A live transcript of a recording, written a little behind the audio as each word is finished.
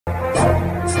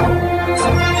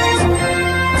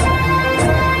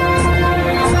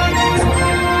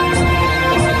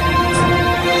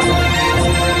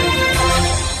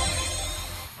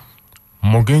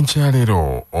Mugencha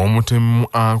leero Omuttemu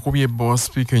akubye bwa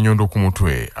speaker Nenyondo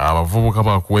Kumutwe abavubuka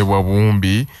Bakuwebwa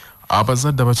Buwumbi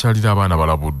abazadde bakyalira abaana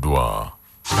balabuddwa.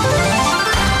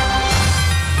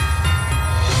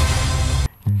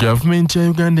 Gavumenti ya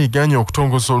Uganda eganye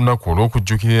okutongoza olunaku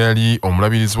olw'okujjukira yali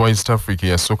omulabirizi wa East Africa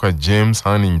yasooka James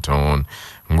Hannington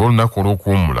ng'olunaku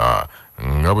olw'okuwummula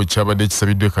nga bwe kyabadde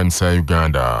kisabiddwa ekkanisa ya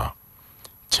Uganda.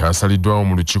 Kyasaliddwawo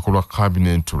mu lukiiko lwa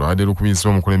Cabinet lwadde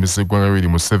lukubirizibwa omukulembeze gw'eggwanga Yoweri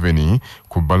Museveni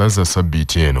ku bbalaza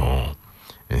sabbiiti eno.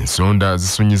 Ensonda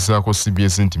zisunyizaako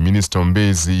CBS nti Minisita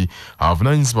Omubeezi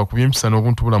avunaanyizibwa ku by'empisa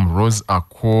n'obuntubulamu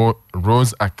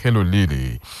Rose Akelo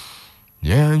Lili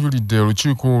yayanjulidde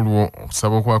olukiiko olwo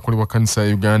okusaba okwakolebwa kkanisa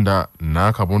ya Uganda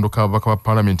n'akabondo k'ababaka ba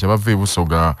Paalamenti abava e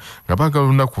Busoga nga baagala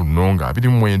olunaku luno nga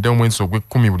 29 omwezi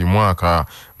ogw'ekkumi buli mwaka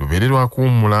lubeere lwa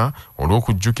kuwummula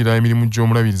olw'okujjukira emirimu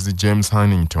gy'omulabirizi James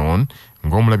Hannington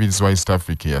ng'omulabirizi wa East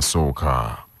Africa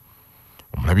eyasooka.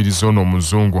 Omulabirizi ono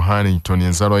omuzungu Hannington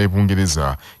enzaalwa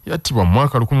y'Ebungereza yattibwa mu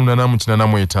mwaka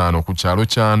 1885 ku kyalo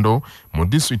Kyando mu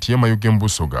disitulikiti y'e Mayuge mu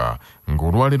Busoga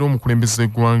ng'olwaleero omukulembeze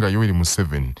w'eggwanga Yoweri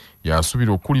Museveni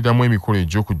yasuubira okukuliramu emikolo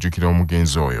egy'okujjukira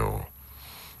omugenzi oyo.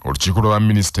 Olukiiko lwa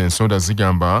minisita ensonda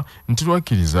zigamba nti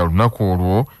lwakkiriza olunaku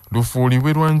olwo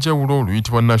lufuulibwe lwa njawulo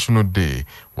oluyitibwa National Day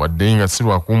wadde nga si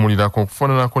lwakuwummulirako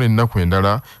okufaananako n'ennaku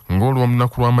endala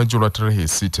ng'olw'olunaku lw'amagye olwa Tarehe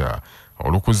 6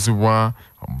 olukuzibwa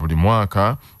buli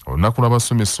mwaka, olunaku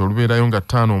lw'abasomesa olubeerayo nga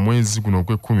 5 omwezi guno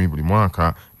ogw'ekkumi buli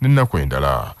mwaka n'ennaku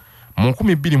endala. Mu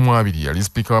 2020 yali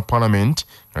sipiika wa Paalamenti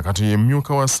nga kati ye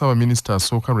mmyuka wa Ssaabaminisita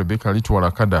asooka Rebecca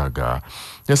Litwala Kadaga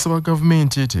yasaba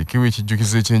gavumenti eteekewo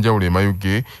ekijjukizo eky'enjawulo e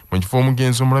Mayuge mu kifo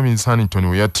omugenzi omulabirizi Hannington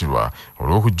we yattirwa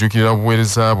olw'okujjukirira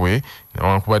obuweereza bwe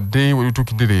newankubadde we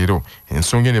lutuukidde leero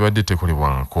ensonga eno ebadde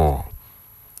tekolebwako.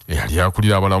 Eyali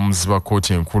akulira abalamuzi ba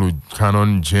kkooti enkulu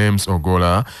Canon James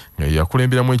Ogola nga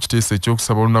yakulemberamu ekiteeso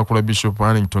ekyokusaba olunaku lwa Bishop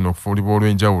Hannington okufuulibwa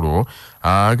olw'enjawulo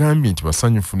agambye nti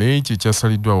basanyufu n'ekyo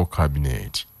ekyasaliddwawo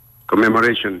Cabinet.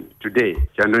 Commemoration today,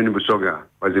 Kyando in Busoga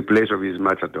was the place of his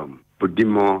martyrdom,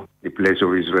 Budimo the place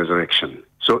of his resurrection.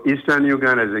 So Eastern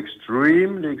Uganda is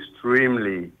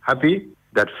extremely happy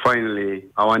that finally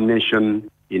our nation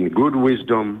in good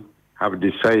wisdom have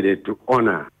decided to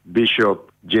honor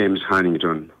Bishop James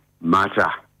Hannington,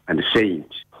 martyr and saint,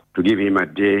 to give him a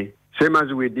day, same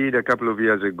as we did a couple of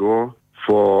years ago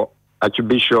for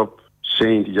Archbishop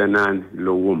Saint Janan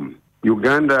Lowum.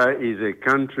 Uganda is a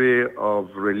country of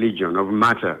religion, of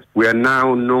martyrs. We are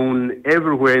now known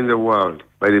everywhere in the world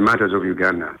by the martyrs of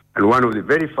Uganda. And one of the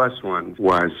very first ones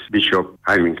was Bishop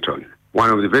Hannington.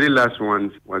 One of the very last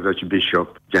ones was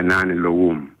Archbishop Janan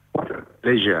Lowum. What a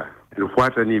pleasure and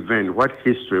what an event, what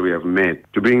history we have made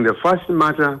to bring the first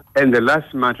martyr and the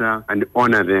last martyr and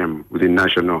honor them with the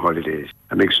national holidays.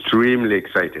 I'm extremely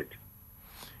excited.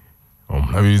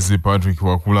 Omulabirizi Patrick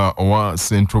Wakula owa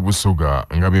Central Busoga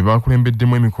nga be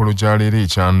bakulembeddemu emikolo gya leero e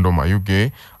Kyando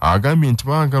Mayuge agambye nti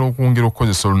baagala okwongera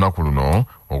okukozesa olunaku luno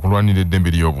okulwanira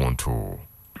eddembe ly'obuntu.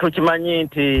 Tukimanyi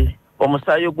nti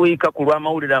omusaayi oguyika ku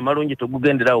lw'amawulire amalungi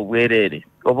tegugendera obwereere.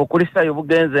 Obukulisaayo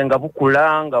bugenze nga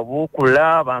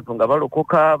bukula, abantu nga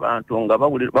balokoka, abantu nga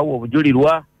bawa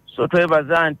obujulirwa. So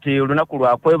twebaza nti olunaku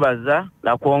lwa kwebaza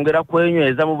na kwongera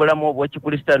kwenyweza mu bulamu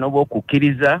obw'ekikulisaayo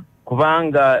n'obw'okukkiriza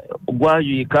kubanga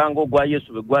gwayuyika ng'ogwa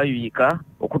Yesu bwe gwayuyika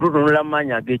okututunula mu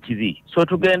maanyi ag'ekibi. So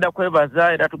tugenda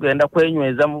kwebaza era tugenda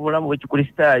kwenyweza mu bulamu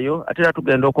bw'ekikulisaayo ate era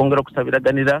tugenda okwongera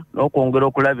okusabiraganira n'okwongera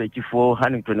okulaba ekifo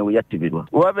Hannington we yattibirwa.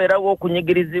 Wabeerawo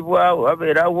okunyigirizibwa,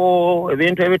 wabeerawo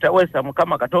ebintu ebitaweesa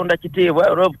Mukama Katonda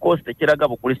kitiibwa, era of course tekiraga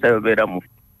bukulisaayo beeramu.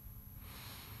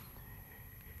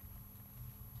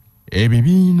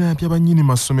 Ebibiina by'abannyini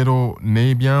masomero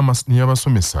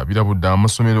n'eby'abasomesa birabudde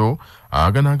amasomero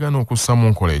aganaagana okussa mu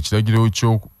nkola ekiragiro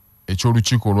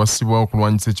eky'olukiiko olwassibwawo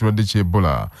okulwanyisa ekirwadde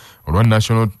ky'Ebola olwa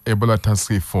National Ebola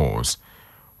Task Force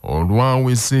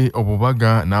olwaweze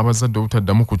obubaga n'abazadde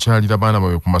obutaddamu kukyalira baana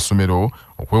baabwe ku masomero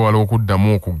okwewala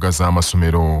okuddamu okuggaza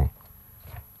amasomero.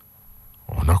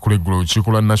 Onakuleggula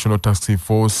olukiiko lwa National Task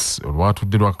Force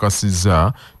olwatudde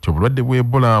lwakakasizza nti obulwadde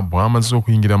bw'Ebola bwamaze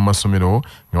okuyingira mu masomero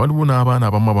nga waliwo n'abaana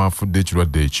abamu abafudde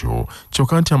ekirwadde ekyo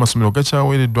kyokka nti amasomero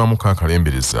gakyaweereddwamu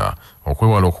kaakalembereza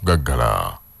okwewala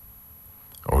okugaggala.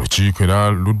 Olukiiko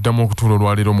era luddamu okutuula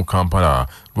olwaleero mu Kampala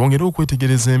lwongere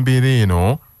okwetegereza embeera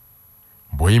eno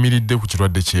bw'eyimiridde ku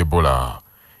kirwadde ky'Ebola.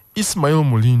 Ismail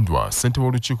Mulindwa ssentebe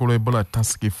w'olukiiko lwa Ebola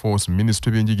Task Force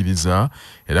Minisitule y'ebyenjigiriza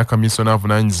era kamisona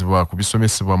avunaanyizibwa ku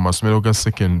bisomesebwa mu masomero ga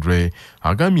secondary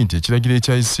agambye nti ekiragiro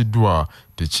ekyayisiddwa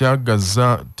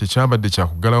tekyabadde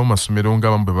kyakuggalawo masomero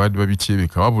ng'abamu bwe baadde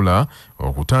babityebeka wabula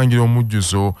okutangira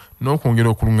omujjuzo n'okwongera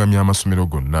okulungamya amasomero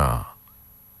gonna.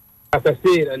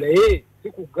 Akaseera naye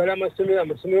sikuggala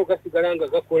amasomero gasigala nga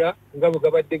gakola nga bwe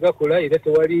gabadde gakola era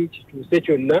tewali kikyuse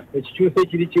kyonna. Ekikyuse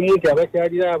kiri kimu nti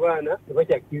abakyalira abaana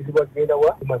tebakyakirizibwa kugenda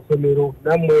ku masomero.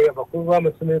 Nammwe abakulu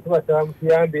b'amasomero tubasaba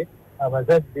mutuyambe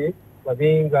abazadde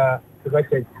babe nga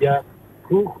tebakyajja.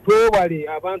 Twewale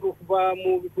abantu okuva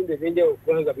mu bitundu ebyenjawulo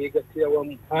kubanga beegattira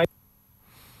wamu.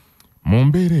 Mu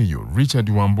mbeera eyo Richard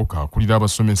Wambuka akulira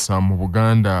abasomesa mu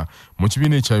Buganda mu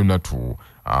kibiina ekya UNATU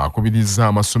akubiriza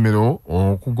amasomero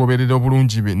okugoberera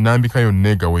obulungi ennambika yonna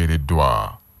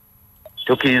egaweereddwa.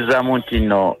 Tukkirizamu nti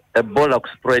no Ebola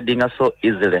kuspreadinga so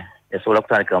easily esobola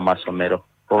kutandikira mu masomero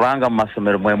kubanga mu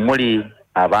masomero mwe muli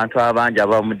abantu abangi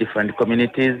abava mu different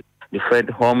communities, different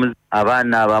homes.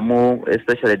 Abaana abamu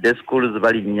especially day schools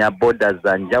balinnya borders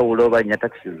za njawulo, balinnya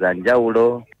taxis za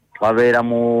njawulo, babeera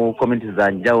mu communities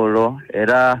za njawulo.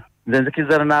 Era nze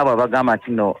nzikiriza n'abo abagamba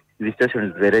nti no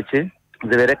visitations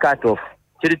zibeere cut off.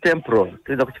 Kiri temporal,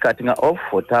 tuyinza kukikatinga off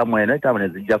for term eno, term eno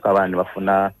zijjako abaana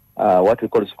bafuna what we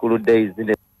call school days.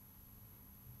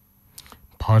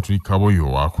 Patrick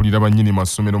Kaboyo akulira bannyini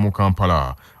masomero mu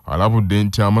Kampala alabudde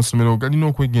nti amasomero galina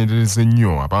okwegendereza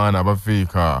ennyo abaana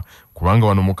abafeeka kubanga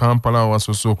wano mu Kampala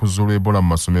wasoose okuzuula Ebola mu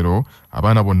masomero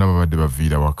abaana bonna babadde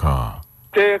baviira waka.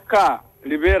 Teeka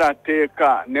libeera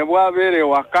teeka ne bwabeere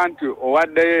waka nti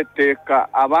owaddeyo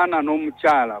etteeka abaana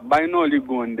n'omukyala balina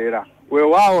oligondera.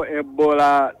 Weewaawo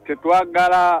Ebola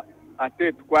tetwagala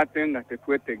ate tukwate nga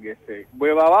tetwetegese.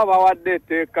 Bwe baba bawadde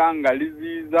etteeka nga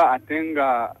liziiza ate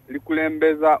nga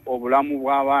likulembeza obulamu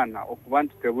bw'abaana okuba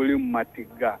nti tebuli mu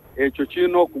matigga, ekyo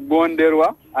kirina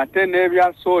okugonderwa. Ate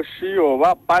n'ebya sooshi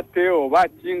oba pate oba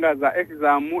kinga za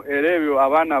examu era ebyo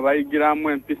abaana bayigiramu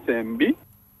empisa embi.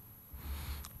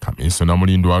 Kamisona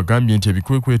Mulindwa agambye nti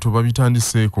ebikwekweto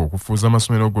babitandiseeko okufuuza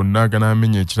amasomero gonna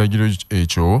aganaamenya ekiragiro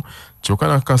ekyo kyokka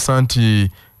nakakasa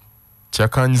nti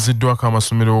kyakaanyiziddwako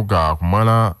amasomero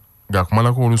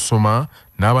gakumalako olusoma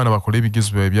n'abaana bakola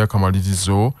ebigezo byabwe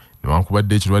ebyakamalirizo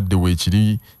newankubadde ekirwadde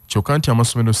weekiri kyokka nti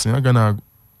amasomero singa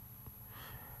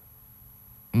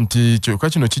nti kyokka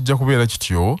kino kijja kubeera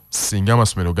kityo singa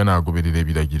amasomero ganaagoberera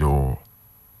ebiragiro.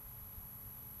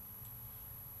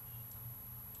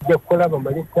 Kukola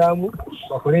bamalisaamu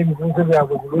bakole ebibuuzo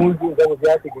byabwe bulungi nga bwe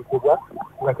byategekebwa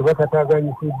nga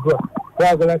tebataataaganyisiddwa.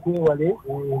 Twagala twewale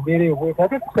embeera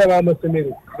ey'obwetaavu. Ate tusaba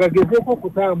amasomero gagezeeko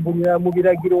okutambulira mu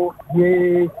biragiro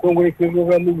by'ekitongole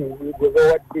ky'ebyobulamu bwe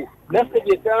bawadde. Naffe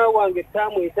gye wange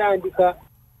ettaamu etandika.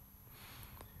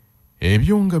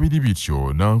 Ebyo nga biri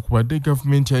bityo nankubadde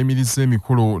gavumenti ayimiriza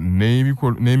emikolo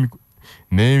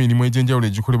n'emirimu egy'enjawulo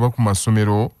egikolebwa ku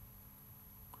masomero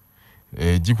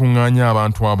gikuŋŋaanya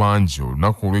abantu abangi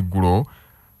olunaku olw'eggulo.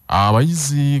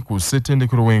 Abayizi ku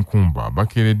ssettendekero w'enkumba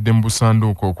bakeeredde mu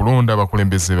busanduuko okulonda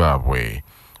abakulembeze baabwe.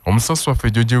 Omusasi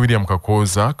waffe George William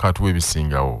Kakooza katuwa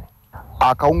ebisingawo.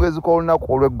 Akawungeezi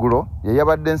k'olunaku olw'eggulo ye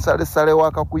yabadde nsalessale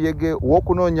w'akakuyege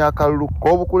w'okunoonya akalulu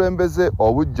k'obukulembeze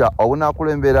obujja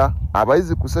obunaakulembera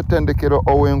abayizi ku ssettendekero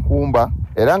ow'enkumba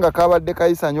era nga kabadde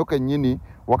kayisa nnyo kennyini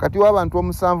wakati w'abantu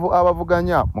omusanvu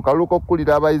abavuganya mu kalulu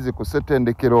k'okkulira abayizi ku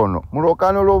ssettendekero ono. Mu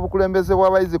lwokaano lw'obukulembeze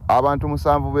bw'abayizi abantu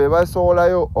musanvu be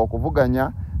basobolayo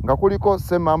okuvuganya nga kuliko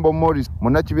Ssemambo Morris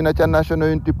munnakibiina kya National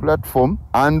Unity Platform,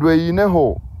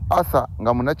 Andweyineho Arthur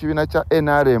nga munnakibiina kya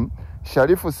NRM,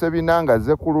 Sharifu Sebinanga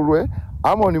azze ku lulwe,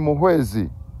 Amoni Muhwezi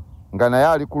nga naye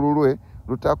ali ku lulwe,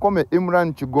 Lutakome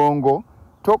Imran Kigongo,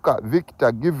 Toka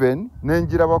Victor Given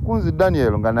n'Enjira Bakunzi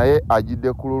Daniel nga naye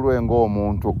ajidde ku lulwe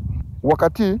ng'omuntu.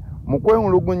 Wakati mu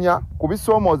kwemulugunya ku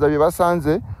bisoomooza bye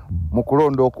basanze mu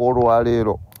kulonda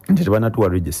okw'olwaleero. Nti tebanatuwa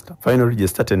register. Final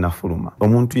register tennafuluma.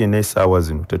 Omuntu yenna essaawa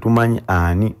zino tetumanyi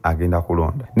ani agenda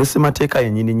kulonda. Ne ssemateeka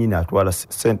yennyini atwala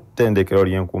ssettendekero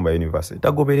ly'Enkumba University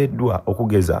tagobereddwa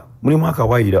okugeza mulimu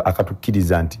akawaayiro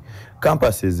akatukkiriza nti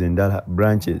campuses endala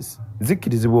branches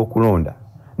zikkirizibwa okulonda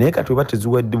naye kati oba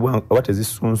teziweddebwa oba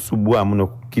tezisunsubwamu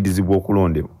n'okukkirizibwa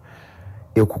okulondebwa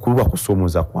okukulwa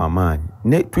kusoomooza kw'amaanyi.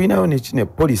 Ne tulinayo ne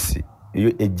policy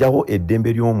eyo ejjawo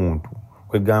eddembe ly'omuntu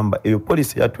kwegamba eyo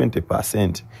policy ya 20%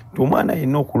 nti omwana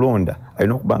yenna okulonda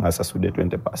alina okuba nga asasudde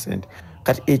 20%.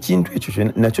 Kati ekintu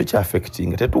ekyo nakyo kya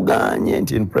affecting tetuganye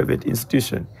nti in private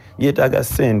institution yeetaaga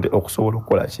ssente okusobola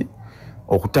okukola ki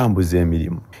okutambuza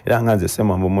emirimu. Era nga nze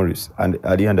Ssemambo Morris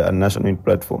ali under a national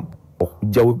platform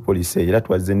okujjawo poliisi era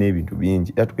twaze n'ebintu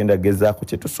bingi era tugenda gezaako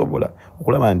kye tusobola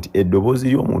okulaba nti eddoboozi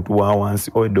ly'omuntu wa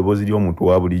wansi oba eddoboozi ly'omuntu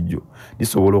wa bulijjo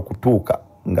lisobola okutuuka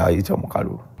ng'ayita mu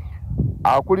kalulu.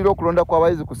 Akulira okulonda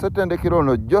kw'abayizi ku ssettendekero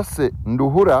ono Jose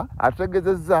Nduhura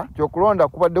ategezezza ky'okulonda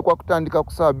kubadde kwa kutandika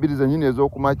ku ssaawa 2 zennyini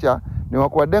ez'okumakya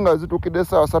newankubadde nga zituukidde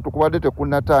ssaawa 3 kubadde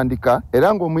tekunnatandika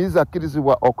era ng'omuyizi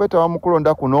akkirizibwa okwetaba mu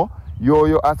kulonda kuno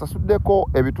y'oyo asasuddeko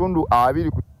ebitundu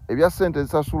 20 ebya ssente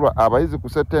ezisasulwa abayizi ku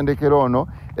ssettendekero ono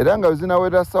era nga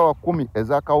zinawerera ssaawa 10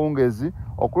 ez'akawungeezi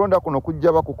okulonda kuno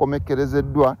kujja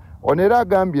bakukomekkerezeddwa. Ono era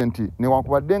agambye nti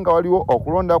newankubadde nga waliwo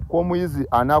okulonda kw'omuyizi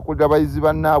anaakulira abayizi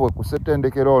bannaabwe ku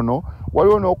ssettendekero ono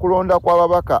waliwo n'okulonda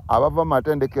kw'ababaka abava mu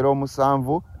matendekero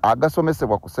 7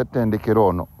 agasomesebwa ku ssettendekero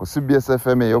ono ku CBS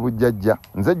FM ey'obujjajja.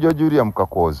 Nze George William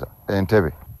Kakooza,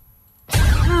 Entebbe.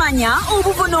 Manya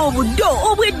obuvuna obuddo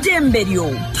obw'eddembe lyo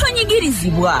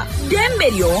tonyigirizibwa ddembe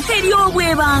lyo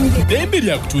ery'obwebange ddembe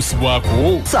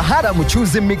lyakutuusibwako Sahara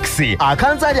Muchuzi Mixi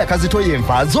akanzaali akazitoya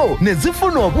envaazo ne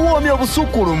zifuna obuwoomi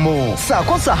obusukkulumu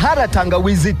saako Sahara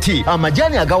Tangawizi Tea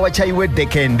amajani agawa chai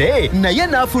weddekende naye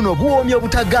n'afuna obuwoomi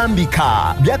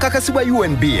obutagambika byakakasibwa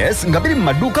UNBS nga biri mu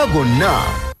maduuka gonna.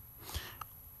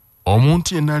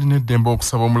 Omuntu yenna alina eddembe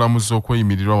okusaba omulamuzi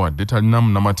okweyimirirwa wadde talina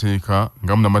munnamateeka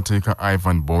nga munnamateeka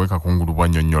Ivan Bowe Kakungulu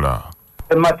bw'annyonnyola.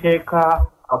 Emateeka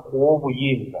akuwa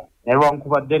obuyinza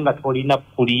newankubadde nga tolina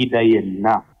puliida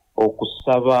yenna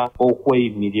okusaba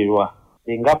okweyimirirwa.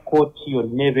 Singa kkooti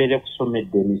yonna ebeera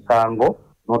ekusomedde emisango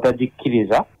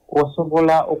n'otagikkiriza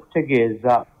osobola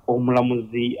okutegeeza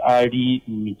omulamuzi ali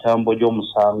mu mitambo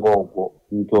gy'omusango ogwo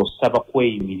nti osaba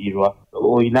kweyimirirwa.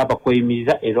 Olina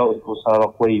abakweyimirira era osaba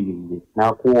bakweyimirire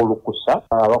n'akuwa olukusa.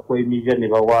 Abakweyimirira ne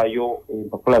bawaayo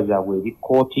empapula zaabwe eri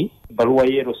kkooti, ebbaluwa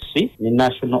y'RC ne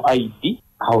national ID,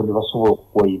 awo ne basobola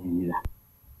okukweyimirira.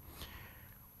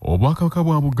 Obwakabaka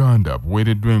bwa Buganda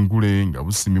buweereddwa engule nga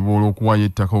busimibwa olw'okuwaayo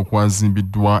ettaka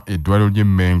okwazimbiddwa eddwaliro ly'e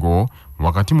Mengo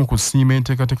wakati mu kusiima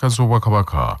enteekateeka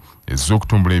z'Obwakabaka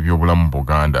ez'okutumbula ebyobulamu mu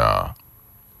Buganda.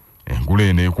 Engule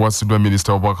eno ekwasiddwa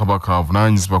minisita w'Obwakabaka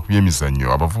avunaanyizibwa ku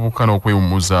by'emizannyo abavubuka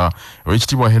n'okwewummuza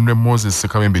Oweekitiibwa Henry Moses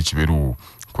Ssekabembe Kiberu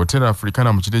Kotera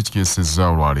Africana mu kiro ekikeesezza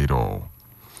olwaleero.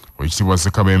 Oweekitiibwa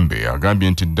Ssekabembe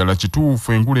agambye nti ddala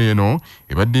kituufu engule eno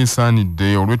ebadde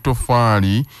esaanidde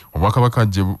olw'ettoffaali Obwakabaka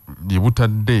gye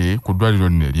butadde ku ddwaliro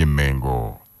lino ery'e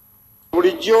Mengo.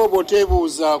 Bulijjo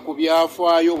bw'oteebuuza ku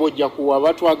byafaayo bojja kuwa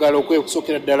batwagala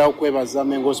okusokera ddala okwebaza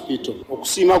Mengo Hospital.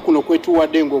 Okusiima kuno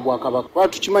kwetuwadde ng'Obwakabaka. Kuba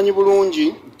tukimanyi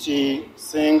bulungi nti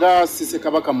senga si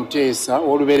Ssekabaka Muteesa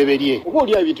olubereberye oba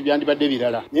oli ebintu byandibadde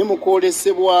birala naye mu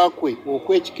kwolesebwa kwe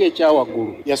okw'ekika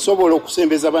ekyawaggulu yasobola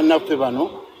okusembeza bannaffe bano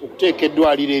okuteeka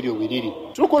eddwaliro eryo biriri.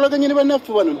 Tukolaganye ne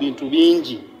bannaffe bano bintu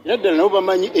bingi era ddala nabo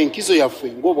bamanyi enkizo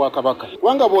yaffe ng'Obwakabaka.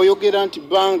 Kubanga bw'oyogera nti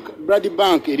blood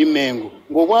bank eri Mengo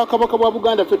ng'Obwakabaka bwa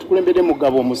Buganda ffe tukulembedde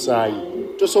mugabo omusaayi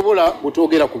tosobola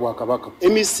butwogera ku Bwakabaka.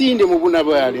 Emisinde mu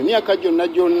bunabaale emyaka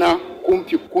gyonna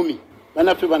kumpi 10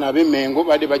 bannaffe bano ab'e Mengo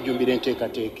badde bajjumbira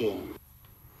enteekateeka eno.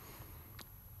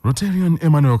 Rotarian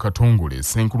Emmanuel Katongole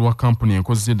senkulu wa kampuni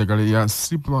enkozi y'eddagala ya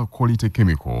Cipla Quality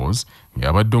Chemicals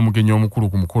ng'abadde omugenyi omukulu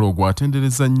ku mukolo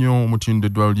ogwatendereza nnyo omutindo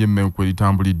eddwaliro ly'e Mengo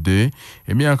litambulidde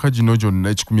emyaka gino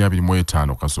gyonna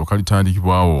 2025 kasooka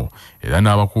litandikibwawo era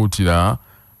n'akuutira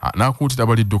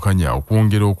abaliddukanya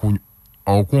okwongera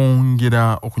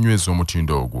okunyweza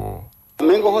omutindo ogwo.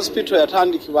 Mengo Hospital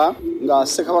yatandikibwa nga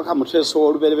Ssekabaka Muteesa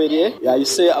olubereberye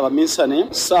yayise abaminsane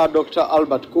Sir Dr.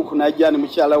 Albert Cook n'ajjani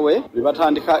mukyala we ne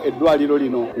batandika eddwaliro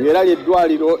lino ng'era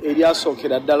ly'eddwaliro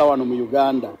eryasookera ddala wano mu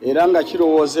Uganda era nga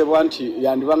kirowoozebwa nti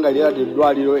yandibanga lyera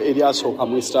eddwaliro eryasooka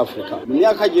mu East Africa. Mu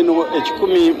myaka gino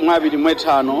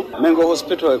 2025 Mengo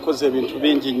Hospital ekoze ebintu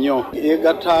bingi nnyo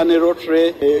yegatta ne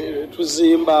Rotary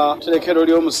tuzimba terekero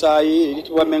ly'omusaayi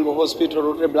eritibwa Mengo Hospital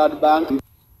Rotary Blood Bank.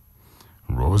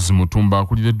 Rose Mutumba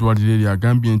akulira eddwaliro eryo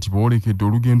agambye nti boolekedde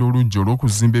olugendo olujja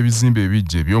olw'okuzimba ebizimbe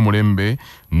ebiggya eby'omulembe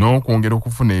n'okwongera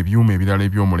okufuna ebyuma ebirala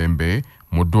eby'omulembe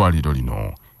mu ddwaliro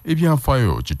lino.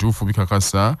 Ebyafaayo kituufu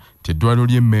bikakasa nti eddwaliro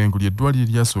ly'e Mengo ly'eddwaliro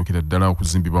eryasookera ddala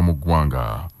okuzimbibwa mu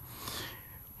ggwanga.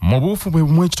 Mu buufu bwe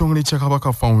bumu ekitongole kya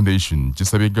Kabaka Foundation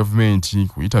kisabye gavumenti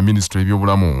kuyita minisitule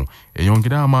y'ebyobulamu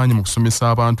eyongere amaanyi mu kusomesa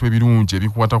abantu ebirungi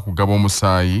ebikwata ku kugaba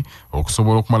omusaayi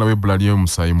okusobola okumalawo ebbula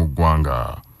ly'omusaayi mu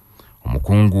ggwanga.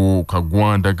 Omukungu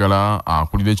Kagwandagala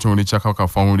akulira ekitongole kya Kabaka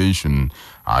Foundation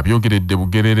abyogeredde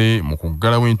Bugerere mu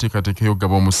kuggalawo enteekateeka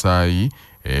y'okugaba omusaayi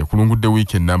kulungudde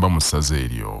wiiki ennamba mu ssaza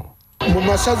eryo. Mu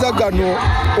masaza gano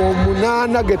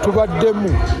 8 ge tubaddemu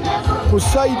ku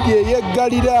sayidi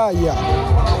ey'Eggaliraaya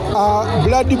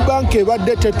blood bank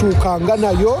ebadde tetuukanga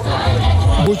nayo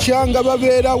bukyanga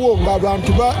babeerawo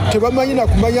ng'abantu tebamanyi na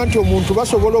kumanya nti omuntu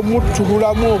basobola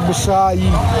omuttululamu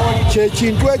omusaayi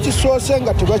kyekintu ekisoose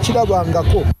nga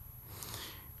tebakirabangako.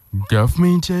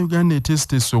 Gavumenti ya Uganda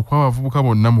etesitese okuwa abavubuka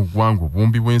bonna mu ggwanga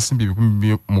obuwumbi bw'ensimbi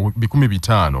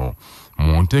 500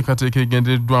 mu nteekateeka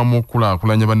egendereddwamu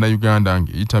okukulaakulanya bannayuganda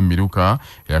ng'eyita miruka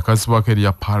eyakazibwako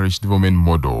erya Parish Development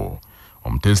Model.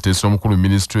 Omutesitesi omukulu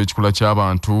minisitule ekikula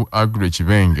ky'abantu Agre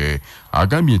Kibenge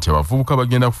agambye nti abavubuka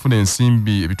bagenda kufuna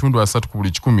ensimbi ebitundu 3 ku buli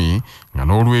 100 nga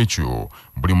n'olwekyo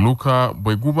buli muluka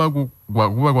bwe guba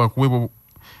gwakuwebwa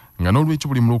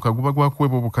buli muluka guba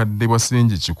gwakuwebwa obukadde bwa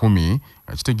siringi 1,000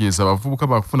 nga kitegeeza abavubuka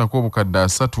bakufunako obukadde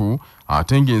 3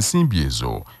 ate ng'ensimbi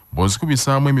ezo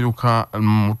bw'ozikubisaamu emiruka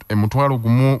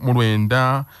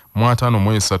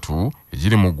 1,953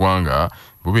 egiri mu ggwanga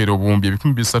bubeera obuwumbi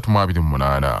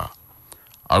 328.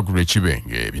 Agre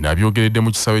Kibenge binabyogeredde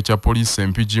mu kisaawe kya poliisi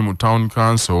MPG mu Town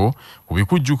Council ku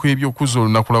bikujjuko eby'okuzza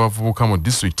olunaku lw'abavubuka mu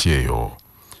disitulikiti eyo.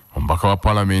 Omubaka wa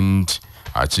Paalamenti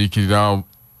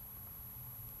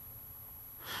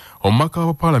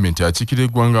akiikirira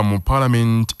eggwanga mu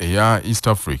Paalamenti eya East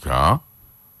Africa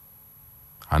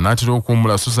anaatera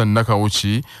okuwummula Susan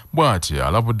Nakawuki bw'ati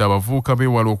alabudde abavubuka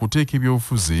beewala okuteeka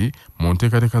ebyobufuzi mu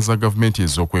nteekateeka za gavumenti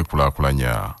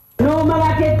ez'okwekulaakulanya.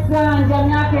 N'omalako essanja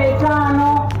myaka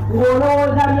 5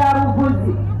 ng'olowooza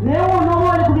byabufuzi naye onooba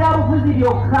oli ku byabufuzi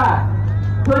byokka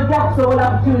tojja kusobola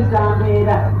kukyusa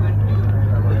mbeera.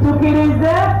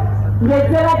 Tukirize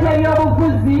ng'ekiseera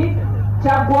ky'ebyobufuzi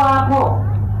kyaggwako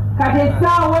kati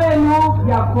essaawa eno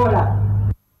yakola.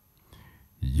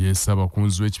 Yeesaba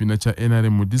kunzi w'ekibiina kya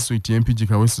NRM mu disitulikiti MPG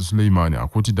Kawesi Suleiman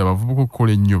akuutidde abavubuka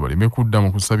okukola ennyo baleme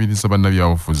kuddamu kusabiriza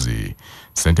bannabyabufuzi.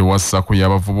 Ssente wa ssako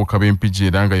y'abavubuka b'MPG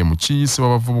era nga ye mukiise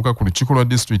w'abavubuka ku lukiiko lwa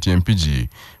disitulikiti MPG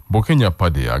Bokenya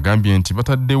Pade agambye nti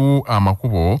bataddewo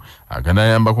amakubo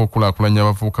aganaayambako okulaakulanya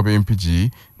abavubuka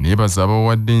b'MPG naye baza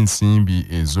abawadde ensimbi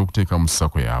ez'okuteeka mu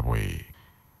ssako yaabwe.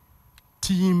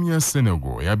 Tiimu ya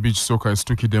Senegal ya beach soccer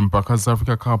esitukidde mpaka za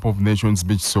Africa Cup of Nations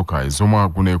beach soccer ez'omwaka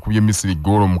guno ekubye Misiri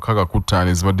ggoolo 6-5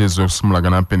 ezibadde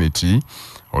ez'okusumulagana penalty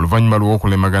oluvannyuma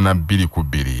lw'okulemagana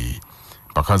 2-2.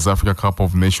 Mpaka za Africa Cup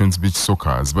of Nations beach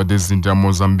soccer zibadde zizindira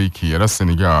Mozambique era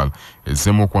Senegal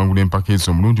ezzeemu okuwangula empaka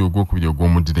ezo omulundi ogwokubiri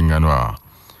ogw'omuddiringanwa.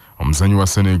 Omuzannyi wa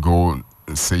Senegal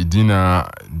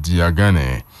Seydina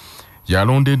Diagane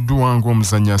yalondeddwa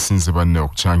ng'omuzannyi asinze banne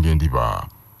okukyanga endiba.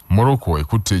 Morocco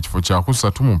ekutte ekifo kya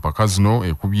 3 mu mpaka zino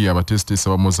ekubye abatesitesi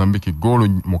aba Mozambique ggoolo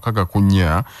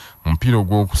 6-4 mu mupiira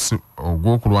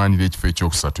ogw'okulwanira ekifo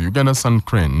ekyokusatu. Uganda Sun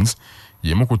Cranes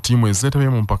y'emu ku ttiimu ezeetabye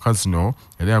mu mpaka zino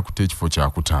era yakutte ekifo kya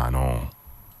 5.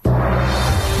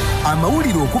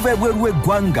 Amawulire okuva ebweru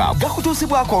w'eggwanga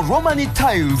gakutuusibwako Romani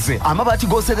Tiles. Amabaati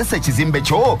g'oseresa ekizimbe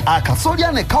kyo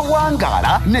akasolya ne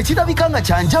kawangaala ne kirabika nga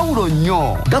kya njawulo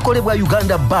nnyo. Gakolebwa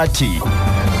Uganda Baati.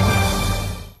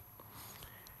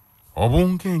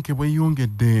 Obunkenke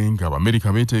bweyongedde nga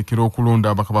Abamerika beeteekera okulonda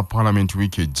abaka ba Paalamenti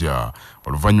wiiki ejja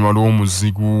oluvannyuma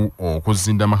lw'omuzigu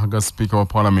okuzinda amaka ga sipiika wa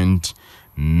Paalamenti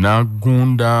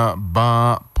Nagunda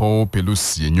ba Paul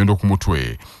Pelosi Nenyondo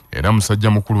Kumutwe era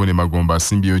musajja mukulu we ne Magomba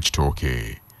asimbyeyo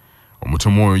ekitooke.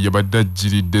 Omuttemu oyo yabadde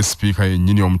ajjiridde sipiika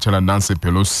yennyini omukyala Nancy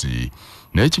Pelosi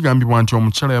naye kigambibwa nti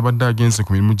omukyala yabadde agenze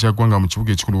ku mirimu gya ggwanga mu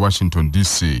kibuga ekikulu Washington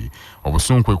DC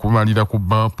obusungu kwe kumalira ku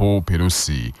ba Paul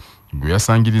Pelosi gwe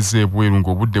yasangiriza ebweru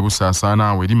ng'obudde busaasaana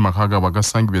awo eri mu maka gaabwe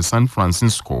agasangibwa San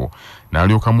Francisco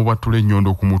n'alyoka mubattula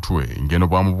ennyondo ku mutwe ng'eno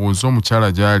bw'amubuuza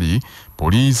omukyala gy'ali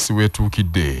poliisi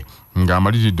weetuukidde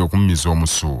ng'amaliridde okumumiza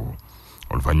omusu.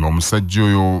 Oluvannyuma omusajja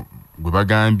oyo gwe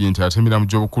bagambye nti atemera mu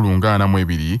gy'obukulu nga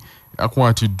 42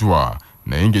 akwatiddwa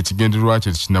naye ng'ekigendererwa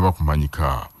kye tekinnaba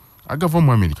kumanyika. Agava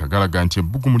mu Amerika galaga nti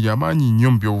ebbugumu ly'amaanyi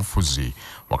nnyo mu by'obufuzi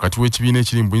wakati w'ekibiina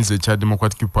ekiri mu buyinza ekya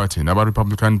Democratic Party n'aba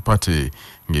Republican Party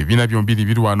ng'ebibiina byombiri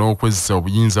birwana okwezza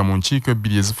obuyinza mu nkiiko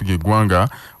ebbiri ezifuga eggwanga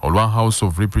olwa House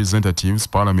of Representatives,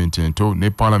 Parliament ento ne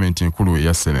Parliament enkulu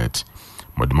eya Senate.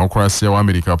 Mu demokrasiya wa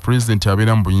Amerika Pulezidenti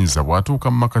abeera mu buyinza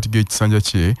bw'atuuka mu makati g'ekisanja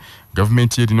kye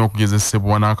gavumenti ye erina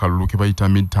okugezesebwa n'akalulu ke bayita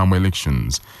mid-term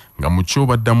elections nga mu kyo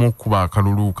baddamu okuba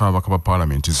akalulu k'ababaka ba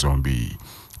Paalamenti zombi.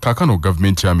 Kaakano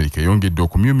gavumenti ya Amerika eyongedde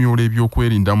okumyumyula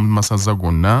ebyokwerinda mu masaza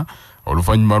gonna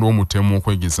oluvannyuma lw'Omuttemu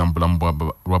okwegeza mu bulamu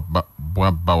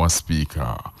bwa bba wa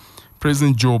sipiika.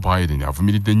 President Joe Biden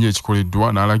avumiridde nnyo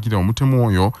ekikoleddwa n'alagira Omuttemu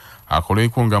oyo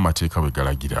akoleko ng'amateeka bwe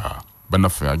galagira.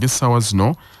 Bannaffe ag'essaawa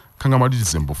zino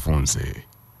kangamalirize mu bufunze.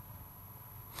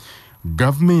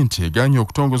 Gavumenti egaanye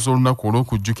okutongoza olunaku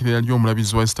olw'okujjukira yali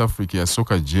omulabizi wa East Africa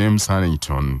yasooka James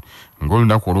Huntington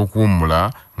ng'olunaku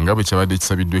olw'okuwummula nga bwe kyabadde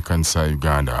kisabiddwa ekkanisa ya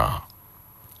Uganda.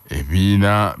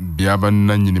 Ebibiina bya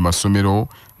bannannyini masomero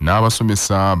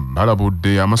n'abasomesa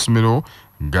balabudde amasomero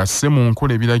gasse mu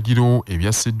nkola ebiragiro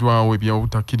ebyassiddwawo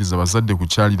eby'obutakkiriza bazadde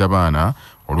kukyalira baana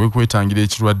olw'okwetangira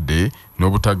ekirwadde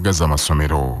n'obutaggaza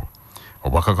amasomero.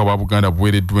 Obwakaka bwa Buganda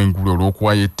buweereddwa engulu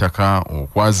olw'okuwaayo ettaka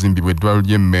okwazimbibwa eddwaliro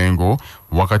ly'e Mengo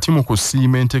wakati mu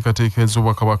kusiima enteekateeka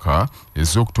ez'Obwakabaka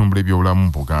ez'okutumbula ebyobulamu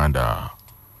mu Buganda.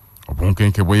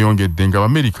 Obunkenke bweyongedde nga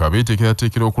Abamerika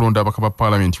beeteekerateekera okulonda abaka ba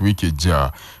Paalamenti wiiki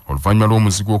ejja oluvannyuma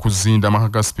lw'omuzigo okuzinda amaka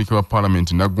ga Sipiika wa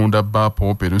Paalamenti Nagunda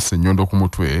Baapo Pelosi Nenyondo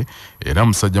Kumutwe era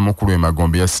musajja mukulu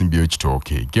Magombe yasimbyeyo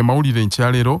ekitooke. Ge mawulire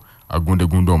nkyaleero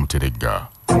agundegunda Omuteregga.